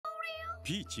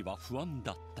ピーチは不安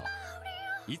だった。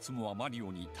いつもはマリ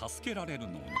オに助けられる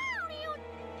のに。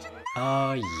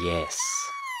Ah, yes.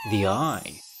 The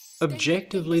eye.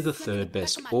 Objectively the third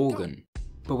best organ.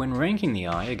 But when ranking the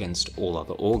eye against all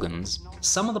other organs,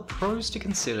 some of the pros to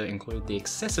consider include the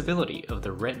accessibility of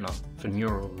the retina for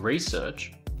neural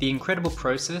research, the incredible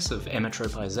process of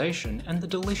emmetropization, and the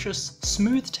delicious,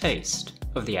 smooth taste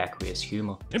of the aqueous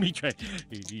humour. Let me try.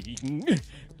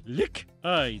 Lick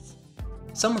eyes.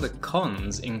 Some of the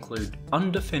cons include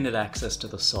undefended access to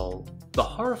the soul, the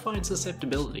horrifying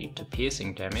susceptibility to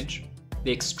piercing damage,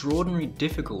 the extraordinary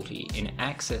difficulty in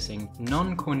accessing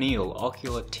non-corneal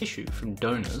ocular tissue from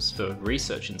donors for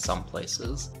research in some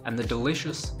places, and the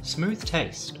delicious, smooth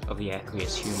taste of the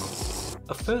aqueous humour.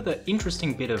 A further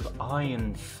interesting bit of eye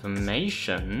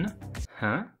information,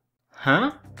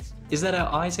 is that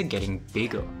our eyes are getting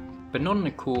bigger. But not in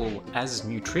a cool, as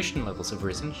nutrition levels have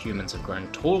risen, humans have grown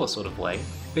taller sort of way,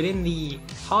 but in the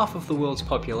half of the world's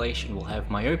population will have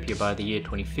myopia by the year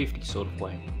 2050 sort of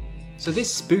way. So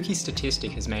this spooky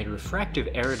statistic has made refractive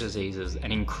error diseases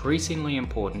an increasingly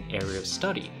important area of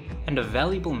study, and a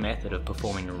valuable method of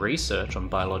performing research on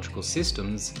biological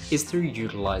systems is through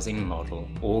utilising model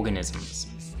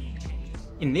organisms.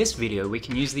 In this video we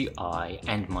can use the eye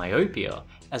and myopia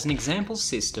as an example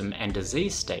system and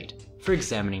disease state for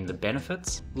examining the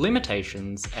benefits,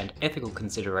 limitations, and ethical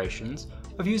considerations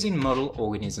of using model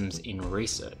organisms in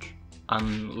research,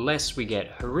 unless we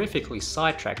get horrifically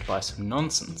sidetracked by some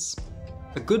nonsense.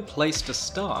 A good place to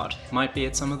start might be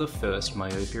at some of the first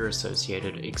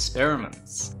myopia-associated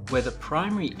experiments, where the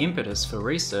primary impetus for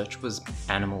research was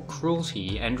animal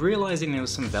cruelty, and realising there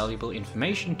was some valuable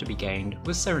information to be gained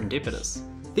was serendipitous.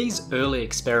 These early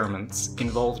experiments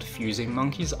involved fusing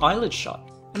monkeys' eyelids shut,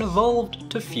 and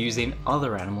evolved to fusing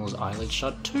other animals' eyelids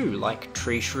shut too, like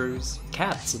tree shrews,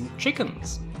 cats, and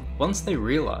chickens. Once they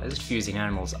realised fusing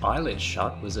animals' eyelids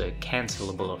shut was a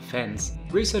cancelable offence,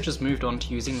 researchers moved on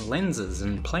to using lenses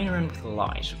and playing around with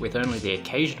light, with only the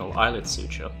occasional eyelid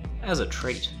suture, as a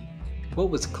treat. What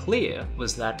was clear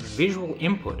was that visual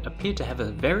input appeared to have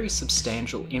a very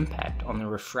substantial impact on the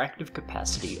refractive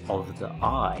capacity of the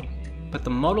eye. But the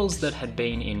models that had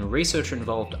been in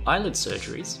researcher-involved eyelid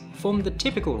surgeries formed the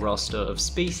typical roster of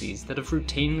species that have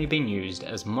routinely been used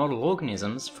as model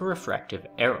organisms for refractive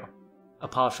error.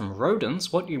 Apart from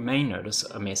rodents, what you may notice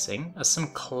are missing are some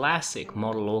classic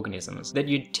model organisms that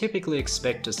you'd typically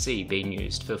expect to see being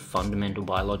used for fundamental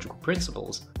biological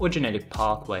principles or genetic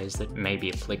pathways that may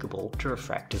be applicable to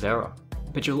refractive error.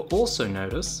 But you'll also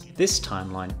notice this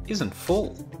timeline isn't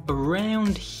full.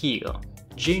 Around here,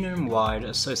 genome-wide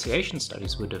association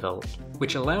studies were developed,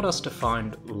 which allowed us to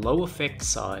find low effect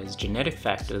size genetic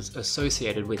factors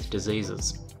associated with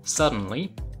diseases.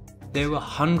 Suddenly, there were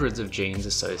hundreds of genes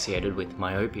associated with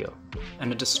myopia,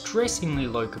 and a distressingly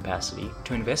low capacity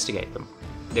to investigate them.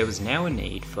 There was now a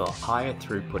need for higher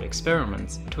throughput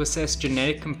experiments to assess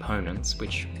genetic components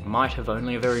which might have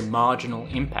only a very marginal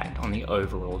impact on the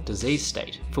overall disease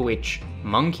state, for which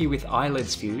monkey with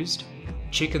eyelids fused,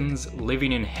 chickens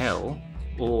living in hell,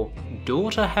 or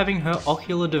daughter having her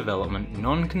ocular development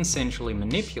non-consensually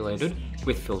manipulated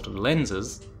with filtered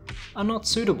lenses are not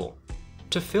suitable.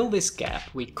 To fill this gap,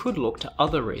 we could look to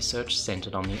other research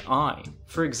centered on the eye,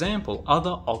 for example,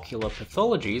 other ocular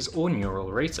pathologies or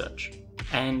neural research.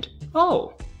 And,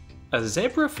 oh, a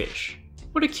zebrafish!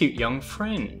 What a cute young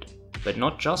friend! But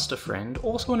not just a friend,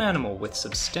 also an animal with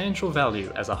substantial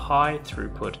value as a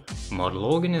high-throughput model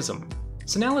organism.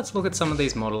 So now let's look at some of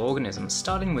these model organisms,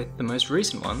 starting with the most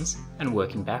recent ones and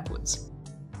working backwards.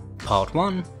 Part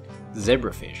 1.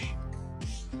 Zebrafish.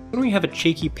 When we have a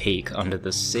cheeky peek under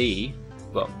the sea,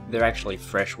 well, they're actually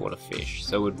freshwater fish,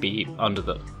 so it would be under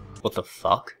the... What the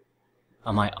fuck?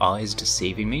 Are my eyes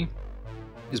deceiving me?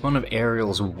 Is one of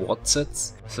Ariel's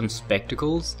Watsits some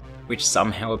spectacles, which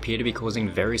somehow appear to be causing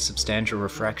very substantial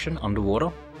refraction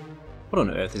underwater? What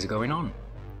on earth is going on?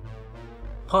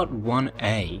 Part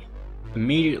 1A.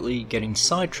 Immediately getting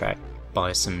sidetracked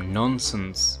by some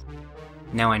nonsense.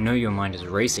 Now I know your mind is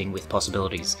racing with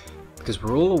possibilities, because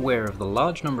we're all aware of the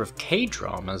large number of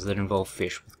K-dramas that involve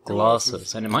fish with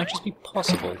glasses, and it might just be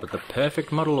possible that the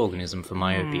perfect model organism for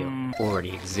myopia already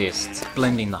exists,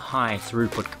 blending the high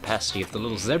throughput capacity of the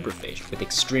little zebrafish with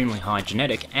extremely high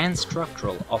genetic and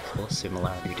structural ocular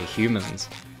similarity to humans.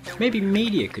 Maybe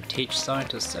media could teach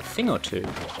scientists a thing or two,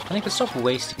 and they could stop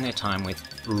wasting their time with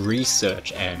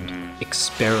research and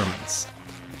experiments.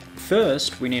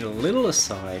 First, we need a little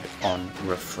aside on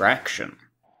refraction.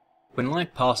 When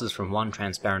light passes from one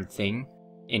transparent thing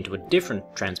into a different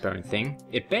transparent thing,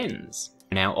 it bends.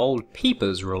 And our old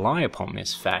peepers rely upon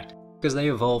this fact, because they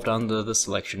evolved under the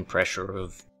selection pressure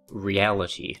of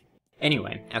reality.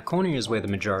 Anyway, our cornea is where the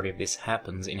majority of this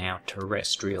happens in our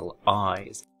terrestrial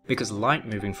eyes, because light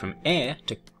moving from air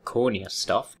to cornea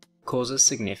stuff causes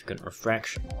significant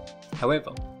refraction.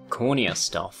 However, cornea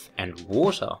stuff and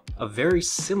water are very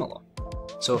similar,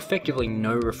 so effectively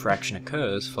no refraction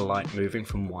occurs for light moving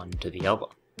from one to the other.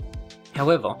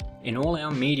 However, in all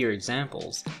our media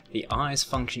examples, the eyes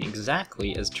function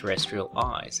exactly as terrestrial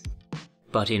eyes,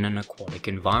 but in an aquatic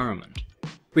environment.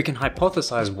 We can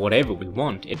hypothesize whatever we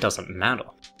want, it doesn't matter,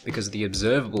 because the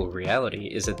observable reality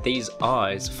is that these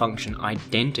eyes function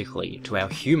identically to our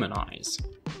human eyes.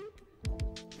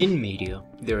 In media,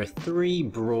 there are three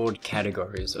broad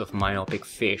categories of myopic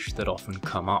fish that often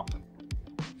come up.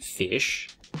 Fish,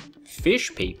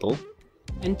 fish people,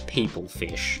 and people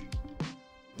fish.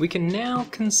 We can now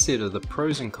consider the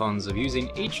pros and cons of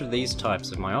using each of these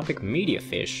types of myopic media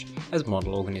fish as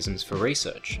model organisms for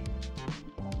research.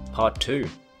 Part 2.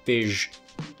 Fish.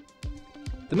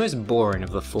 The most boring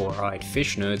of the four-eyed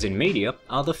fish nerds in media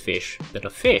are the fish that are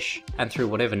fish, and through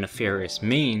whatever nefarious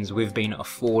means we've been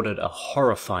afforded a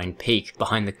horrifying peek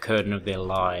behind the curtain of their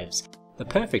lives. The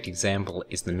perfect example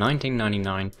is the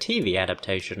 1999 TV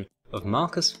adaptation of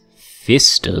Marcus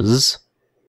Pfister's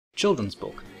children's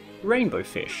book, Rainbow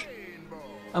Fish.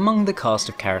 Among the cast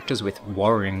of characters with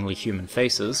worryingly human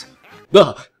faces,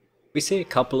 we see a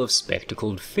couple of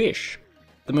spectacled fish.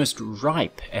 The most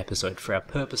ripe episode for our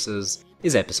purposes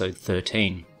is episode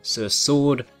 13, Sir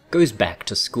Sword Goes Back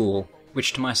to School,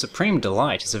 which to my supreme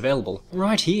delight is available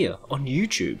right here on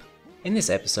YouTube. In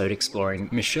this episode exploring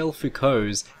Michel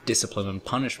Foucault's Discipline and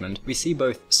Punishment, we see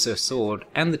both Sir Sword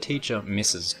and the teacher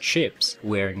Mrs. Chips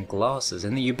wearing glasses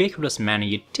in the ubiquitous manner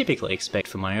you'd typically expect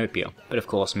for myopia. But of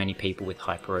course many people with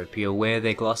hyperopia wear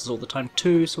their glasses all the time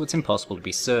too, so it's impossible to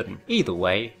be certain. Either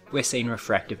way, we're seeing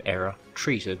refractive error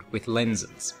treated with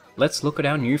lenses. Let's look at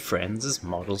our new friends as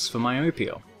models for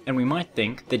myopia. And we might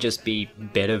think they'd just be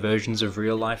better versions of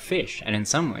real-life fish, and in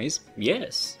some ways,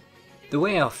 yes. The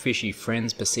way our fishy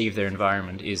friends perceive their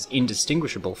environment is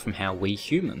indistinguishable from how we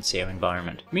humans see our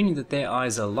environment, meaning that their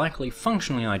eyes are likely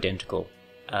functionally identical,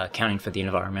 accounting for the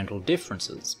environmental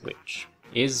differences, which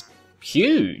is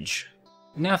huge.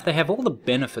 Now if they have all the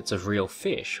benefits of real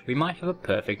fish, we might have a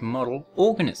perfect model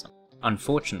organism.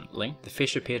 Unfortunately, the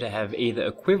fish appear to have either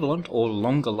equivalent or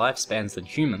longer lifespans than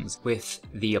humans, with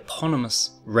the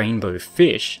eponymous rainbow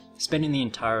fish spending the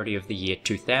entirety of the year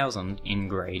 2000 in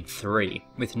grade 3,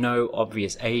 with no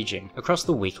obvious aging across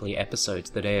the weekly episodes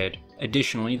that aired.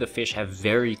 Additionally, the fish have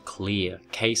very clear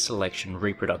K-selection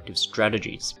reproductive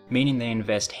strategies, meaning they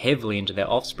invest heavily into their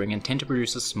offspring and tend to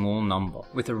produce a small number,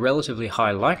 with a relatively high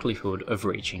likelihood of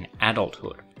reaching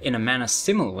adulthood, in a manner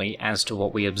similarly as to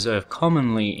what we observe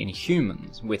commonly in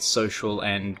humans, with social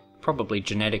and probably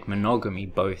genetic monogamy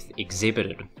both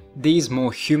exhibited. These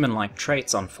more human-like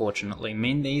traits, unfortunately,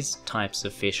 mean these types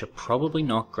of fish are probably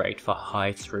not great for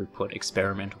high-throughput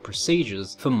experimental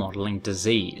procedures for modelling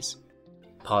disease.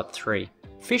 Part 3.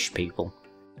 Fish people.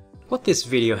 What this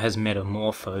video has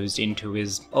metamorphosed into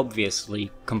is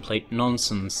obviously complete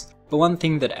nonsense. But one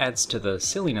thing that adds to the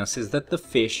silliness is that the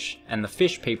fish and the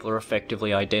fish people are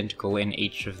effectively identical in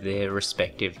each of their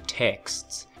respective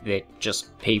texts. They're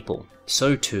just people.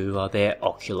 So too are their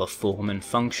ocular form and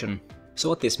function. So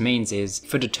what this means is,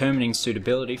 for determining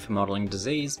suitability for modelling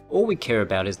disease, all we care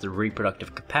about is the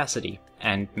reproductive capacity,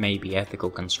 and maybe ethical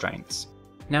constraints.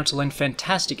 Now to lend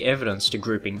fantastic evidence to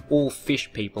grouping all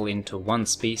fish people into one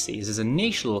species is a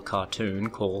niche little cartoon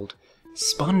called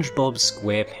SpongeBob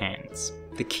SquarePants.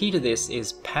 The key to this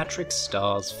is Patrick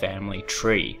Starr's family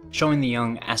tree, showing the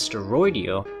young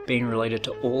Asteroidea being related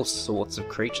to all sorts of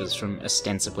creatures from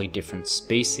ostensibly different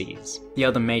species. The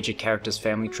other major characters'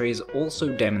 family trees also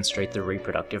demonstrate the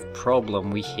reproductive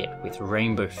problem we hit with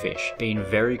rainbow fish, being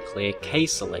very clear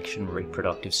K-selection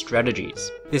reproductive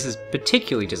strategies. This is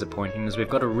particularly disappointing as we've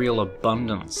got a real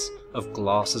abundance of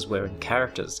glasses-wearing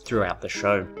characters throughout the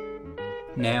show.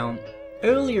 Now,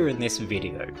 earlier in this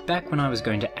video, back when I was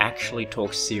going to actually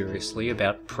talk seriously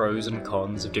about pros and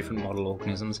cons of different model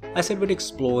organisms, I said we'd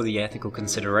explore the ethical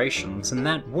considerations, and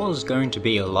that was going to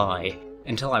be a lie,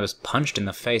 until I was punched in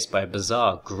the face by a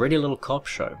bizarre, gritty little cop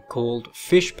show called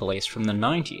Fish Police from the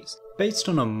 90s, based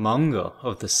on a manga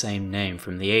of the same name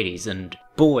from the 80s, and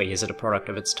boy is it a product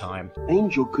of its time.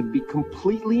 Angel could be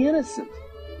completely innocent.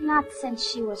 Not since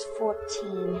she was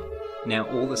 14. Now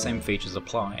all the same features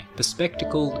apply.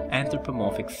 Bespectacled,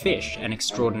 anthropomorphic fish and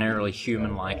extraordinarily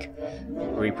human-like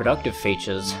reproductive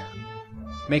features,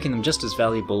 making them just as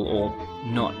valuable or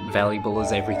not valuable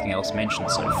as everything else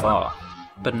mentioned so far.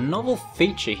 But a novel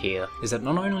feature here is that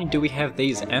not only do we have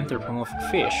these anthropomorphic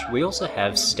fish, we also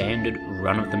have standard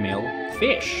run-of-the-mill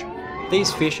fish.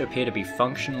 These fish appear to be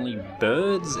functionally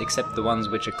birds, except the ones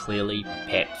which are clearly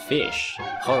pet fish.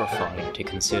 Horrifying to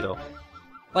consider.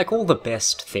 Like all the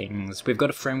best things, we've got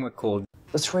a framework called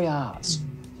the 3 R's.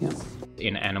 Yeah.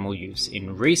 In animal use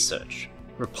in research: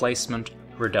 replacement,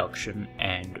 reduction,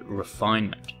 and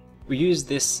refinement. We use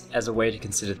this as a way to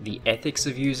consider the ethics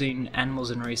of using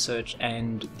animals in research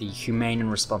and the humane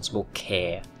and responsible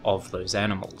care of those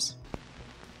animals.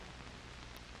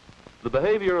 The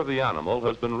behavior of the animal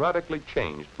has been radically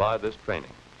changed by this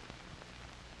training.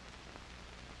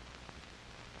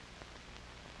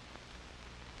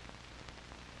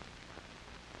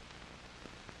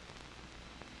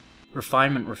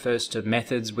 Refinement refers to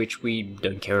methods which we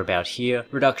don't care about here.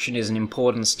 Reduction is an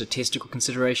important statistical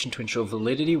consideration to ensure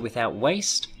validity without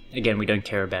waste. Again, we don't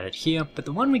care about it here, but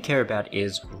the one we care about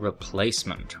is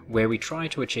replacement, where we try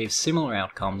to achieve similar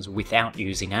outcomes without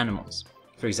using animals,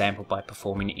 for example by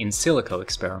performing in silico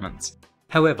experiments.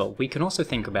 However, we can also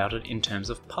think about it in terms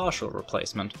of partial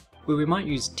replacement, where we might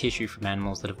use tissue from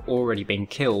animals that have already been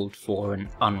killed for an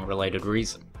unrelated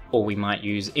reason. Or we might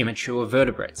use immature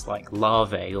vertebrates like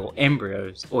larvae or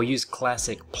embryos, or use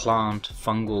classic plant,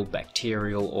 fungal,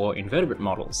 bacterial, or invertebrate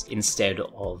models instead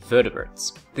of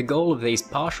vertebrates. The goal of these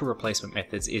partial replacement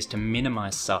methods is to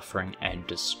minimize suffering and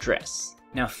distress.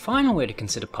 Now, a final way to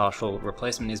consider partial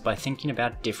replacement is by thinking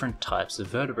about different types of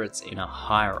vertebrates in a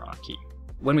hierarchy.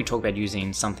 When we talk about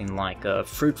using something like a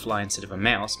fruit fly instead of a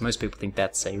mouse, most people think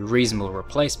that's a reasonable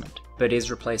replacement. But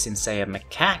is replacing, say, a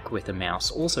macaque with a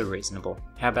mouse also reasonable?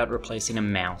 How about replacing a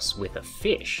mouse with a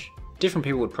fish? Different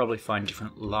people would probably find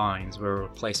different lines where a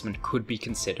replacement could be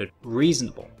considered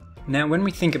reasonable. Now, when we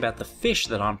think about the fish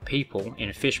that aren't people in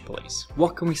a fish police,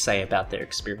 what can we say about their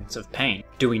experience of pain?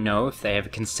 Do we know if they have a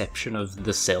conception of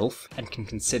the self and can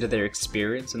consider their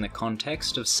experience in the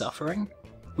context of suffering?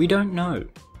 We don't know,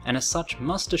 and as such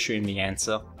must assume the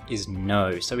answer is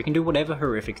no, so we can do whatever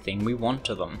horrific thing we want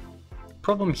to them. The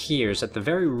problem here is that the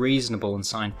very reasonable and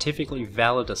scientifically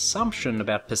valid assumption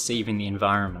about perceiving the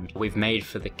environment we've made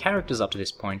for the characters up to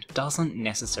this point doesn't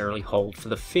necessarily hold for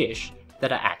the fish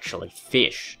that are actually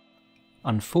fish.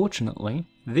 Unfortunately,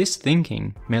 this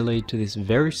thinking may lead to this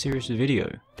very serious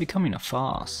video becoming a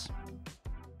farce.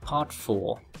 Part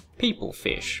 4. People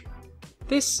fish.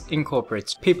 This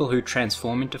incorporates people who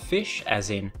transform into fish, as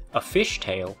in a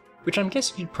fishtail, which I'm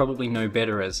guessing you'd probably know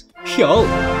better as Hjal,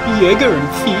 Jäger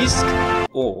and Fisk,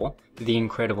 or The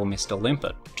Incredible Mr.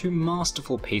 Limpet, 2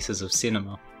 masterful pieces of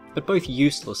cinema, but both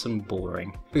useless and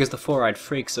boring, because the 4-eyed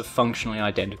freaks are functionally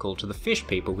identical to the fish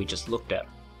people we just looked at.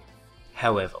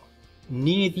 However,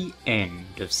 near the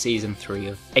end of Season 3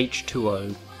 of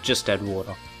H2O, Just Add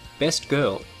Water, Best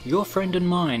Girl, your friend and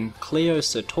mine, Cleo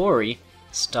Satori,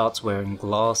 starts wearing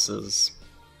glasses.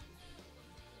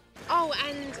 Oh,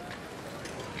 and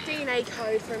DNA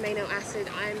code for amino acid,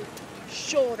 I'm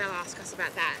sure they'll ask us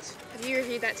about that. Have you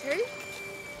reviewed that too?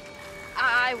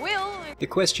 I will. The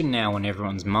question now on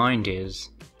everyone's mind is,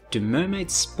 do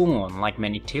mermaids spawn like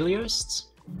many teleosts?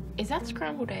 Is that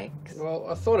scrambled eggs? Well,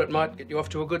 I thought it might get you off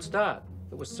to a good start.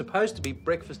 It was supposed to be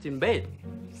breakfast in bed.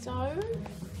 So,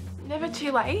 never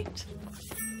too late.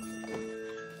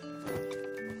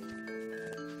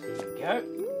 There you go.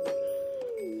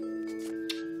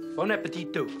 Bon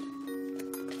appetito.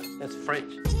 That's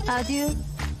French. Adieu,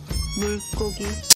 물고기.